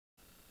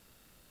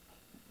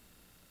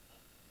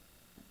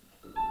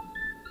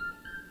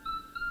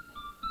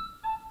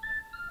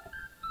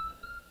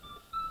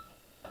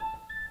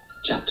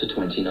Chapter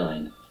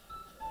 29.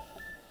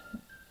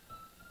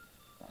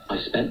 I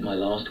spent my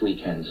last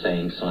weekend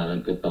saying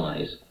silent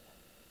goodbyes.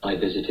 I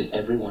visited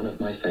every one of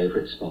my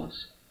favourite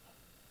spots.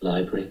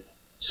 Library,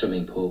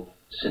 swimming pool,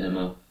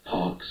 cinema,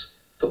 parks,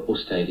 football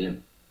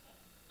stadium.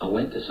 I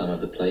went to some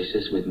of the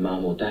places with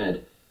Mum or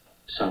Dad,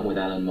 some with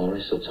Alan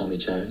Morris or Tommy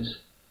Jones.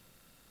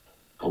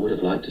 I would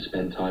have liked to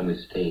spend time with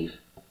Steve,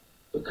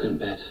 but couldn't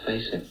bear to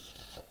face him.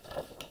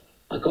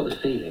 I got the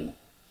feeling,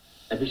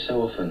 every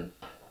so often,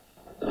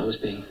 that I was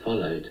being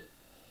followed,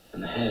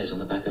 and the hairs on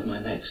the back of my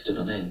neck stood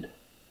on end.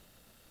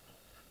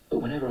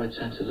 But whenever I'd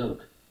turned to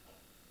look,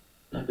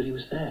 nobody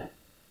was there.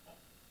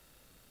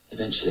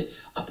 Eventually,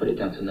 I put it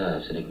down to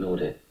nerves and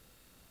ignored it.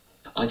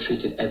 I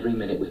treated every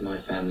minute with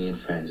my family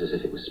and friends as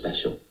if it was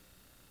special.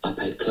 I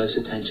paid close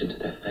attention to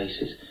their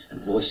faces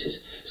and voices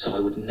so I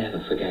would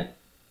never forget.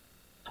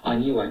 I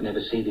knew I'd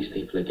never see these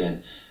people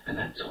again, and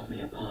that tore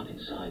me apart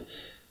inside.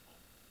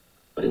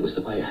 But it was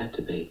the way it had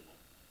to be.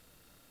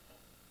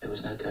 There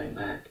was no going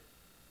back.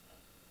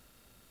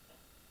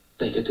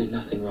 They could do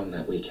nothing wrong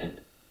that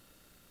weekend.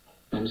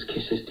 Mum's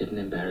kisses didn't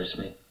embarrass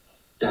me.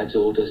 Dad's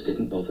orders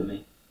didn't bother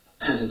me.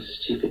 Alan's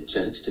stupid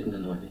jokes didn't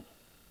annoy me.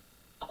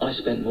 I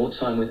spent more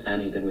time with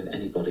Annie than with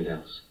anybody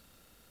else.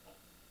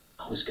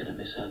 I was going to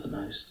miss her the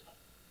most.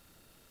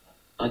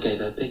 I gave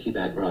her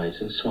piggyback rides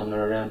and swung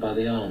her around by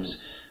the arms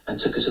and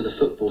took her to the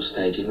football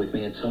stadium with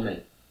me and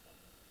Tommy.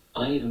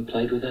 I even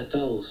played with her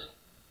dolls.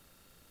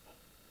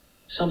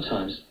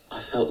 Sometimes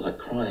I felt like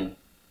crying.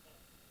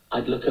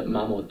 I'd look at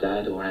Mum or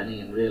Dad or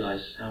Annie and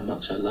realise how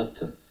much I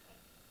loved them,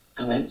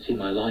 how empty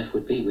my life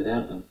would be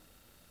without them.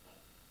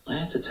 I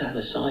had to turn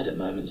aside at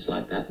moments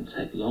like that and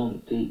take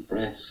long, deep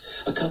breaths.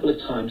 A couple of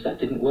times that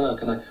didn't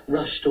work and I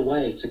rushed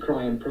away to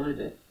cry in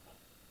private.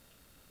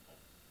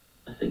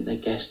 I think they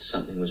guessed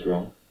something was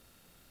wrong.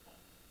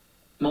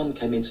 Mum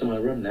came into my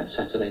room that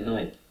Saturday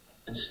night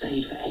and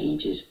stayed for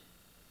ages,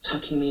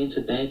 tucking me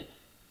into bed,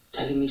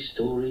 telling me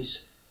stories,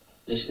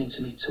 listening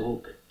to me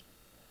talk.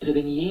 It had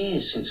been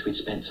years since we'd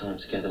spent time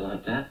together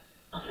like that.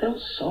 I felt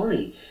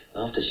sorry,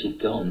 after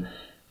she'd gone,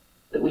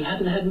 that we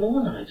hadn't had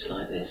more nights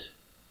like this.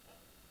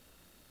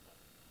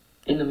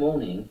 In the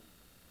morning,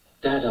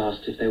 Dad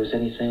asked if there was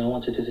anything I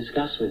wanted to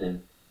discuss with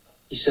him.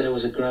 He said I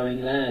was a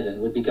growing lad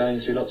and would be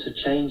going through lots of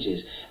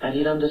changes, and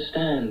he'd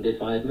understand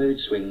if I had mood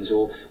swings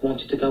or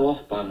wanted to go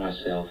off by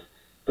myself,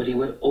 but he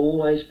would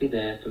always be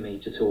there for me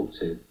to talk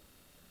to.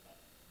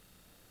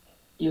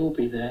 You'll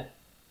be there,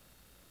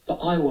 but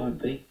I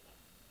won't be.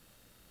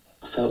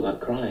 I felt like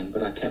crying,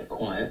 but I kept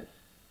quiet,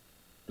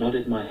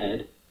 nodded my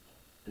head,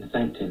 and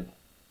thanked him.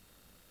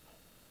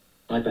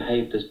 I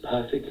behaved as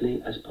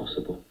perfectly as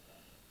possible.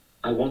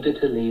 I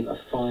wanted to leave a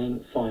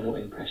fine, final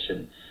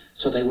impression,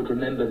 so they would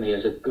remember me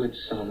as a good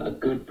son, a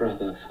good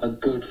brother, a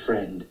good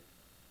friend.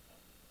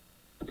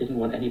 I didn't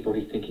want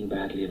anybody thinking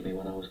badly of me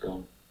when I was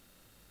gone.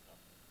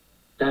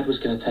 Dad was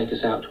going to take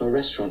us out to a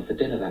restaurant for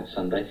dinner that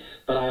Sunday,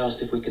 but I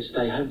asked if we could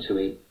stay home to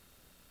eat.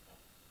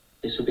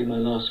 This would be my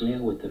last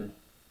meal with them,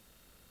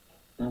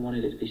 and I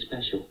wanted it to be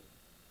special.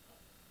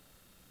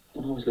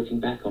 When I was looking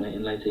back on it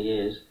in later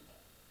years,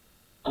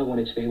 I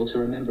wanted to be able to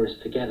remember us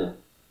together,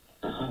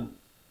 at home,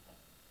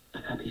 a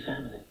happy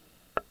family.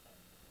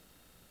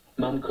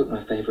 Mum cooked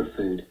my favourite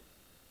food: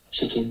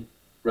 chicken,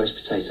 roast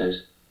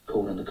potatoes,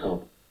 corn on the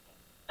cob.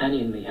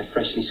 Annie and me had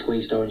freshly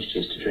squeezed orange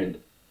juice to drink.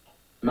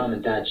 Mum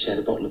and Dad shared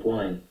a bottle of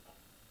wine.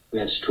 We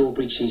had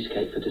strawberry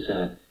cheesecake for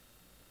dessert.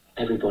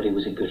 Everybody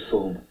was in good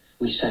form.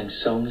 We sang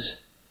songs.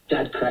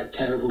 Dad cracked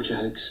terrible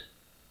jokes.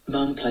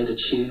 Mum played a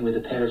tune with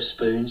a pair of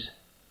spoons.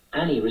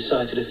 Annie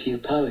recited a few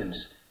poems.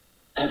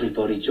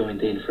 Everybody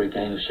joined in for a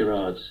game of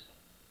charades.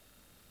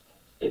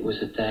 It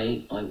was a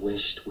day I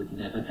wished would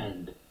never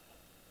end.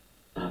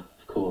 But,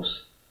 of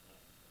course,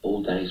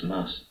 all days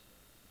must.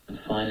 And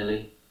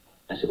finally,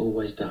 as it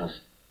always does,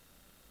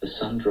 the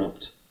sun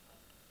dropped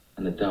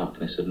and the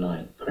darkness of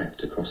night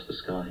crept across the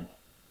sky.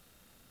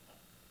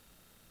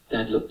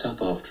 Dad looked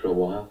up after a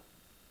while,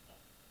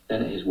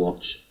 then at his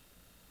watch.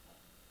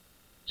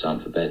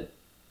 "Time for bed,"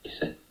 he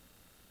said.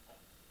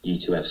 "You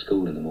two have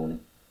school in the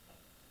morning."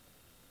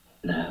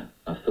 "No,"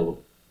 I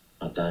thought,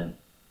 "I don't.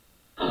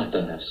 I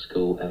don't have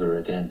school ever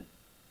again."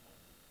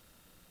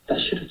 That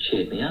should have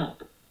cheered me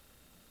up.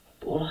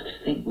 But all I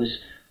could think was,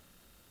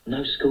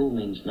 no school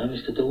means no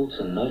Mr.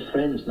 Dalton, no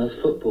friends, no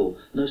football,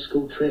 no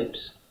school trips.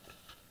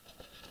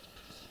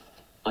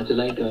 I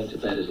delayed going to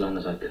bed as long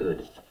as I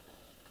could.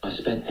 I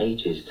spent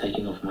ages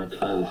taking off my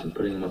clothes and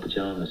putting on my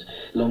pyjamas,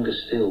 longer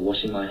still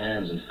washing my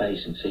hands and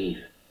face and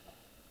teeth.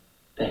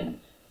 Then,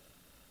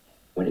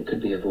 when it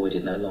could be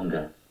avoided no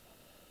longer,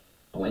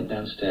 I went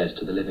downstairs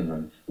to the living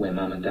room where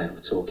Mum and Dad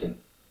were talking.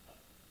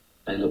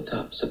 They looked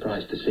up,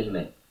 surprised to see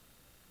me.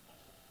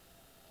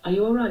 "Are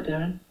you all right,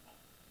 Darren?"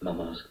 Mum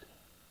asked.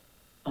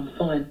 "I'm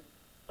fine,"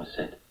 I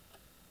said.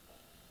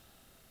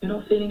 "You're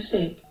not feeling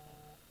sick?"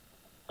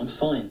 "I'm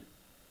fine,"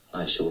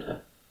 I assured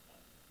her.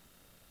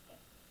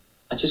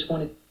 "I just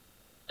wanted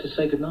to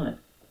say goodnight."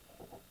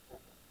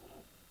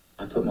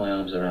 I put my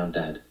arms around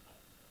Dad,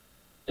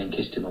 then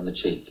kissed him on the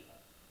cheek.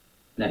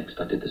 Next,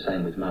 I did the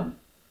same with Mum.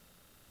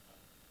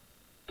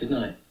 "Good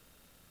night,"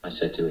 I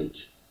said to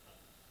each.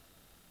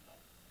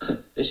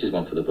 "This is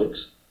one for the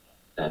books,"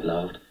 Dad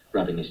laughed,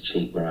 rubbing his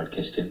cheek where I'd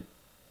kissed him.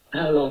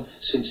 "How long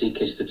since he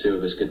kissed the two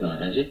of us good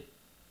night, Angie?"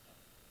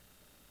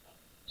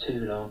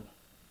 "Too long,"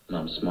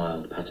 Mum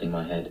smiled, patting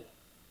my head.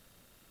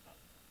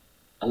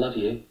 "I love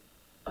you,"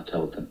 I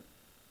told them.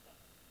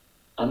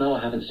 "I know I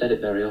haven't said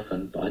it very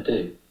often, but I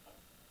do.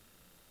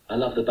 I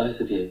love the both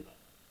of you,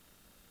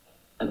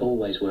 and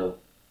always will."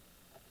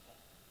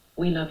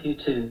 "We love you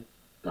too,"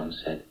 Mum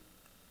said.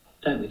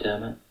 "Don't we,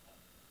 Dermot?"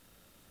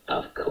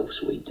 "Of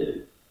course we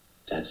do,"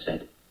 Dad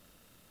said.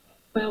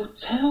 "Well,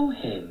 tell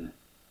him,"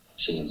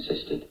 she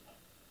insisted.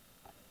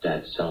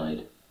 Dad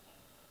sighed.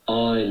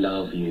 "I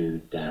love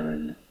you,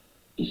 Darren,"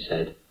 he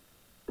said,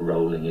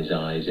 rolling his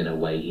eyes in a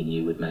way he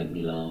knew would make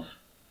me laugh.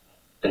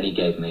 Then he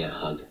gave me a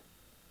hug.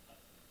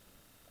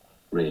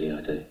 "Really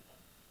I do,"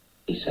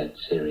 he said,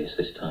 serious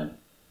this time.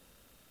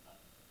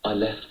 I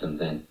left them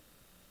then.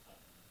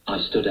 I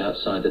stood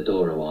outside the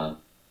door a while,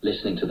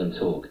 listening to them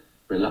talk,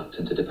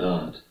 reluctant to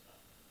depart.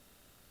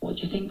 "What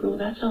do you think brought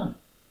that on?"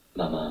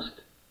 Mum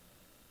asked.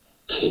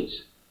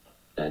 "Kids,"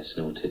 Dad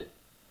snorted.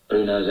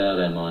 "Who knows how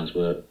their minds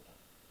work?"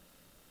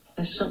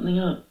 "There's something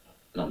up,"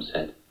 Mum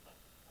said.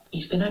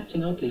 "He's been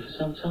acting oddly for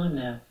some time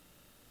now."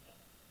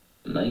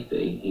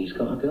 "Maybe he's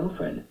got a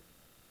girlfriend,"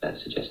 Dad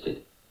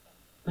suggested.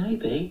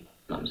 "Maybe,"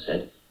 Mum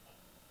said,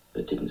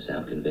 but didn't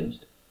sound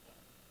convinced.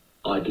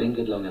 I'd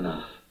lingered long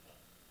enough.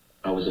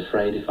 I was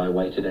afraid if I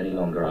waited any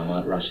longer I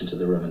might rush into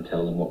the room and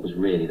tell them what was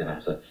really the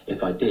matter.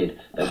 If I did,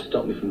 they'd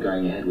stop me from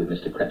going ahead with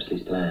Mr.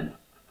 Crepsley's plan.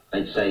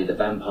 They'd say that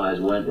vampires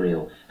weren't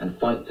real and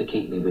fight to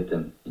keep me with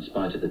them, in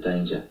spite of the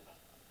danger.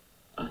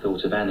 I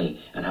thought of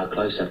Annie and how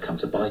close I'd come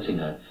to biting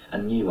her,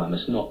 and knew I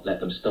must not let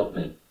them stop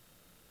me.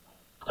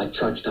 I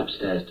trudged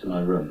upstairs to my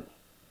room.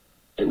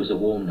 It was a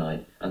warm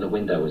night, and the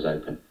window was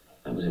open.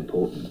 That was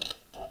important.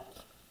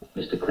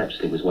 Mr.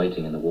 Crepsley was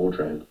waiting in the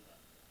wardrobe.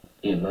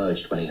 He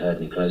emerged when he heard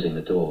me closing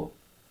the door.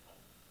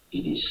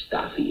 "It is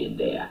stuffy in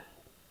there,"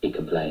 he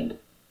complained.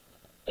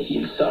 "I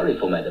feel sorry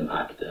for Madam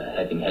Actor,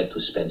 having had to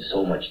spend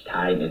so much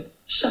time in—"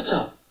 "Shut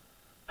up,"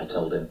 I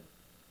told him.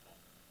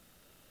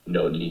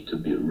 "No need to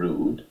be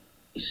rude,"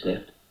 he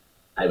sniffed.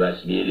 "I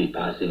was merely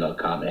passing a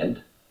comment."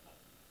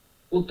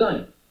 "Well,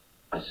 don't,"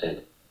 I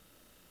said.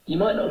 "You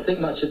might not think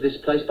much of this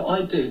place, but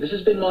I do. This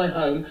has been my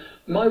home,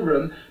 my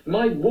room,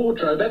 my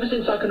wardrobe ever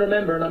since I can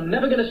remember, and I'm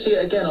never going to see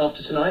it again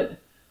after tonight.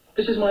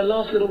 This is my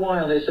last little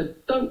while here, so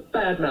don't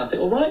badmouth it,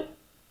 all right?"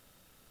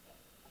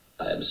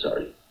 "I am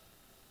sorry,"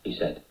 he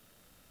said.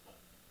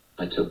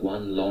 I took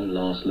one long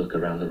last look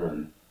around the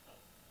room,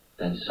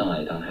 then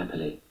sighed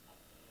unhappily.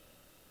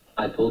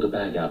 I pulled a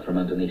bag out from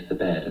underneath the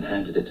bed and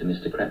handed it to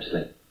Mr.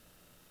 Crepsley.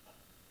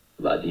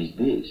 "What is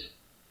this?"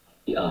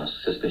 he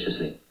asked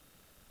suspiciously.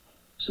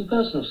 "Some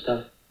personal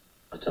stuff,"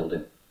 I told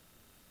him.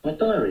 "My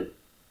diary,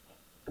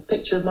 a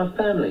picture of my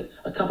family,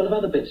 a couple of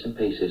other bits and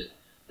pieces.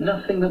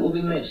 Nothing that will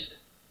be missed.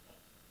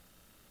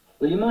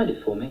 Will you mind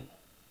it for me?"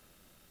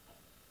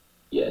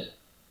 "Yes,"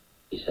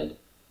 he said.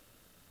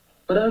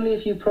 "But only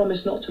if you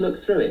promise not to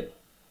look through it,"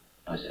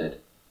 I said.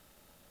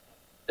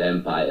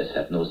 "Vampires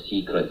have no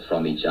secrets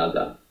from each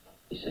other,"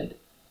 he said.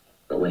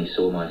 But when he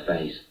saw my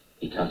face,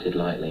 he tutted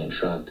lightly and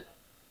shrugged.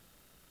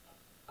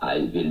 "I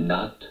will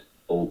not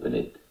open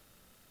it,"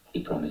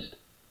 he promised.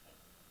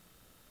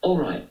 "All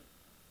right,"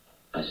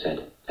 I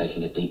said,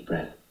 taking a deep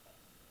breath.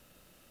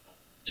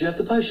 "Do you have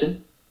the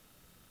potion?"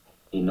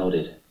 He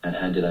nodded and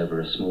handed over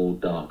a small,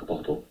 dark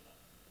bottle.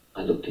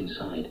 I looked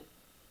inside.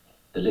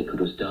 The liquid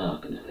was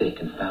dark and thick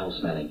and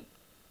foul-smelling.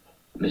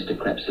 Mr.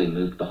 Crepsley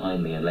moved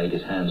behind me and laid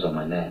his hands on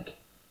my neck.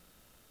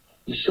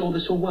 "You sure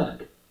this will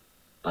work?"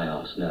 I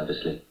asked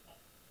nervously.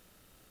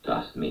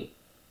 "Trust me,"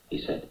 he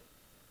said.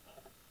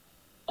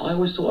 "I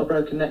always thought a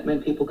broken neck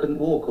meant people couldn't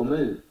walk or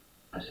move,"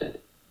 I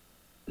said.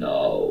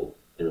 "No,"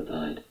 he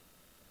replied.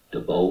 "The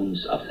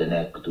bones of the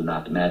neck do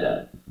not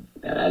matter.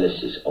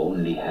 Paralysis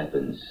only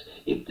happens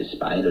if the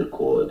spinal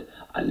cord,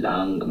 a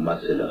long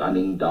muscle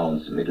running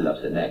down the middle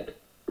of the neck,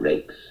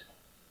 breaks.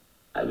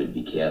 I will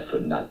be careful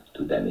not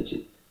to damage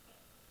it."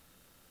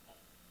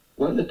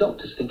 "Won't the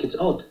doctors think it's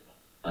odd?"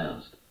 I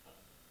asked.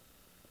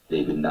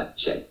 "They will not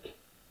check,"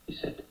 he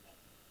said.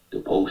 "The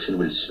potion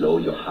will slow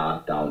your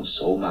heart down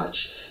so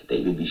much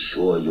they will be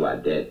sure you are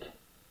dead.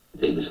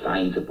 They will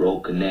find the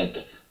broken neck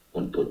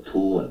and put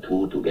two and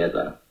two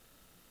together.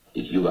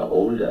 If you were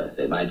older,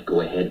 they might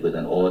go ahead with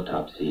an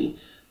autopsy,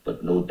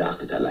 but no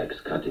doctor likes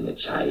cutting a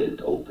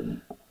child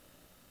open.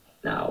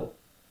 Now,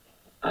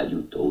 are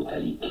you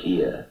totally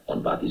clear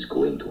on what is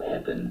going to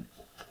happen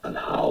and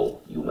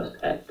how you must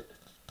act?"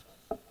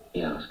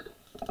 he asked.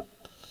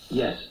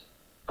 "Yes,"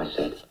 I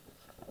said.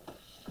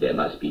 "There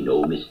must be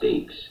no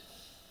mistakes,"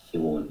 he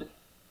warned.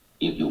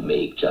 "If you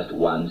make just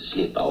one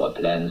slip, our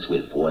plans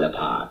will fall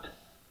apart."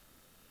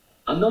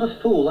 "I'm not a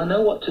fool. I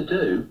know what to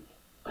do,"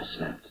 I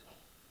snapped.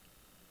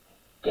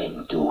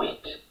 "Then do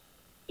it,"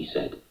 he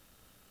said.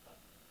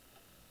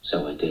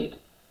 So I did.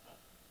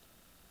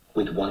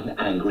 With one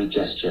angry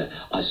gesture,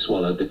 I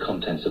swallowed the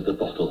contents of the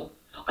bottle.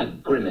 I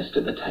grimaced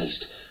at the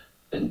taste,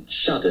 then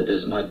shuddered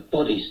as my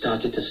body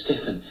started to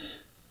stiffen.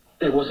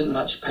 There wasn't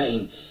much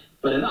pain,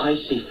 but an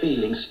icy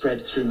feeling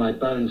spread through my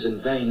bones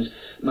and veins.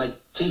 My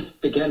teeth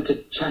began to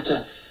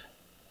chatter.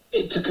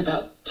 It took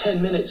about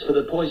 10 minutes for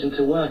the poison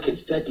to work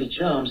its deadly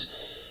charms.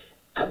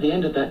 At the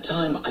end of that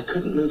time, I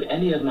couldn't move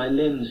any of my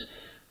limbs.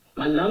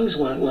 My lungs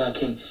weren't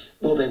working.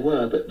 Well, they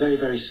were, but very,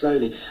 very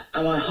slowly.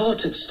 And my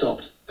heart had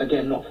stopped.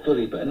 Again, not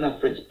fully, but enough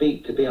for its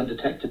beat to be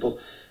undetectable.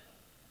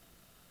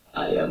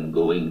 "I am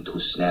going to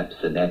snap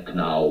the neck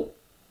now,"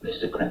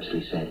 Mr.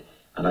 Crepsley said,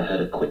 and I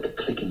heard a quick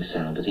clicking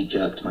sound as he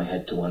jerked my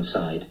head to one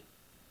side.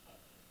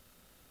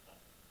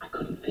 I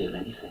couldn't feel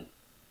anything.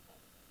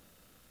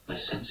 My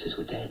senses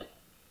were dead.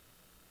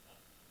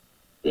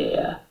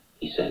 "There,"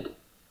 he said.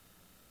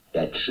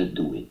 "That should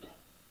do it.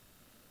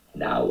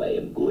 Now I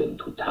am going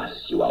to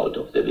toss you out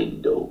of the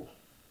window."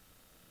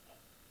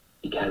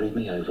 He carried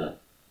me over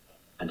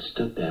and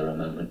stood there a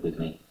moment with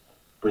me,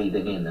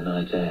 breathing in the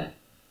night air.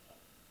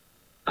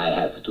 "I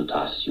have to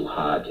toss you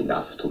hard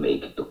enough to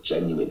make it look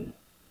genuine,"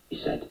 he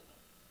said.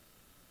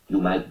 "You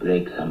might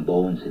break some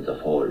bones in the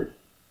fall.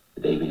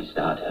 They will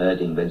start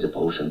hurting when the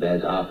potion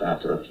wears off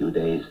after a few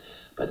days,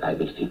 but I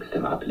will fix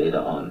them up later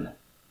on.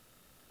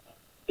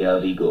 Here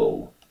we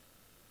go."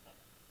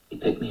 He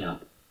picked me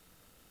up,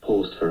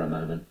 paused for a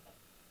moment,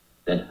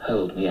 then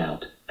hurled me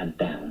out and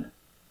down.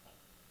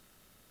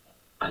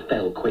 I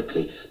fell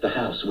quickly. The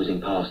house whizzing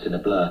past in a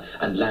blur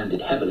and landed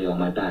heavily on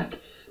my back.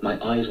 My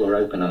eyes were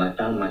open and I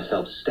found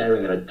myself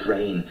staring at a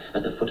drain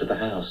at the foot of the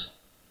house.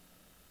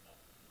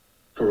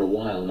 For a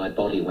while my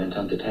body went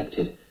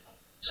undetected,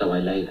 so I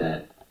lay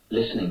there,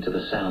 listening to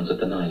the sounds of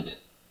the night.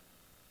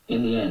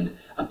 In the end,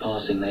 a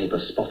passing neighbour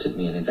spotted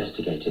me and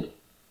investigated.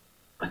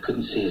 I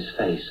couldn't see his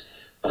face,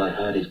 but I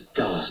heard his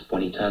gasp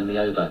when he turned me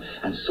over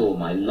and saw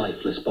my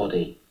lifeless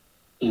body.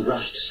 He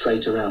rushed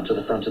straight around to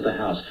the front of the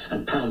house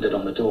and pounded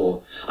on the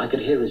door. I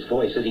could hear his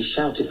voice as he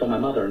shouted for my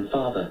mother and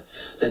father,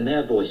 then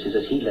their voices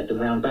as he led them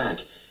round back.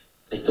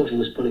 They thought he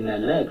was pulling their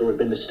leg or had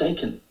been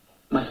mistaken.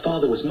 My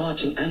father was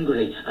marching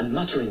angrily and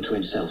muttering to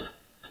himself.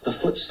 The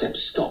footsteps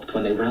stopped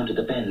when they rounded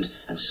the bend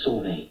and saw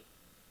me.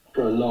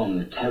 For a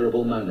long,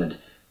 terrible moment,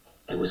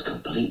 there was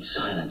complete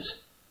silence.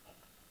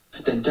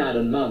 Then Dad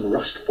and Mum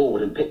rushed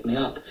forward and picked me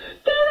up.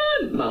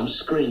 "Darren!" Mum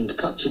screamed,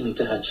 clutching me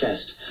to her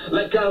chest.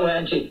 "Let go,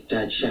 Angie!"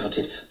 Dad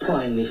shouted,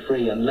 prying me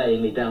free and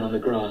laying me down on the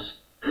grass.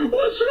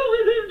 "What's wrong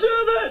with him,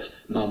 Dermot?"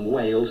 Mum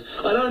wailed.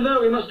 "I don't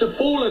know, he must have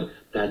fallen."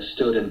 Dad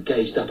stood and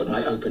gazed up at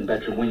my open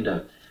bedroom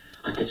window.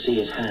 I could see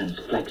his hands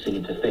flexing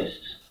into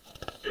fists.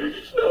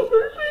 "He's not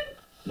moving,"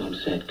 Mum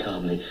said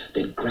calmly,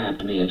 then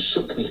grabbed me and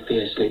shook me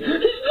fiercely.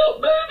 "He's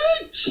not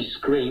moving!" she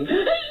screamed. "He's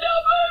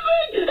not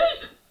moving!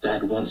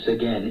 Dad once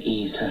again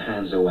eased her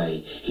hands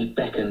away. He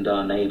beckoned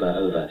our neighbour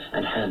over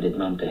and handed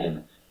Mum to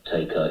him.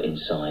 "Take her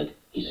inside,"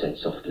 he said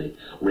softly.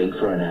 "Ring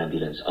for an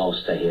ambulance. I'll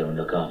stay here and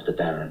look after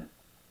Darren."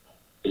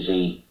 "Is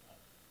he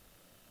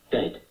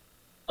dead?"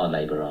 our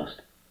neighbour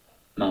asked.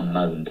 Mum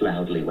moaned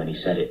loudly when he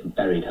said it and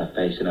buried her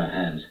face in her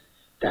hands.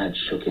 Dad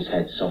shook his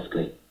head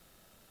softly.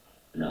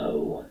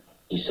 "No,"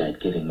 he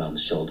said, giving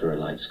Mum's shoulder a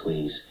light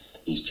squeeze.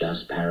 "He's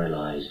just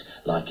paralysed,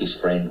 like his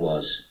friend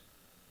was."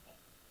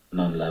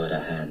 Mum lowered her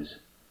hands.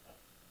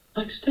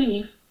 "Like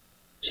Steve?"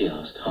 she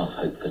asked, half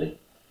hopefully.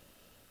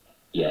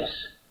 "Yes,"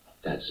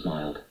 Dad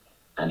smiled.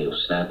 "And he'll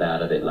snap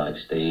out of it like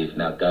Steve.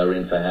 Now go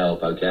in for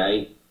help,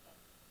 okay?"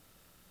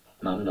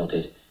 Mum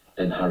nodded,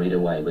 then hurried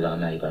away with our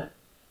neighbour.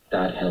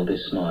 Dad held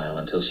his smile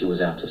until she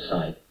was out of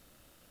sight,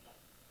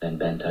 then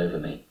bent over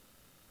me,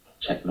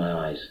 checked my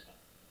eyes,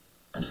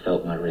 and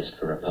felt my wrist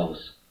for a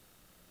pulse.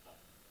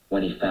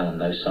 When he found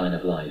no sign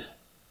of life,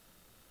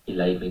 he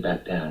laid me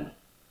back down,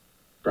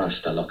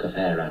 brushed a lock of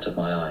hair out of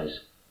my eyes,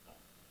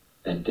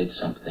 then did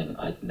something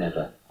I'd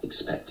never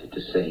expected to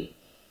see.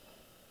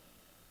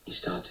 He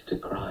started to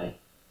cry.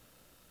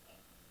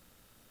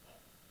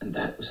 And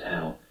that was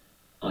how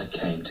I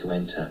came to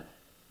enter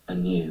a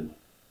new,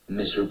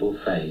 miserable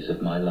phase of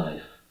my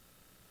life,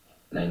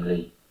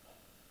 namely,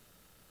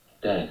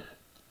 death.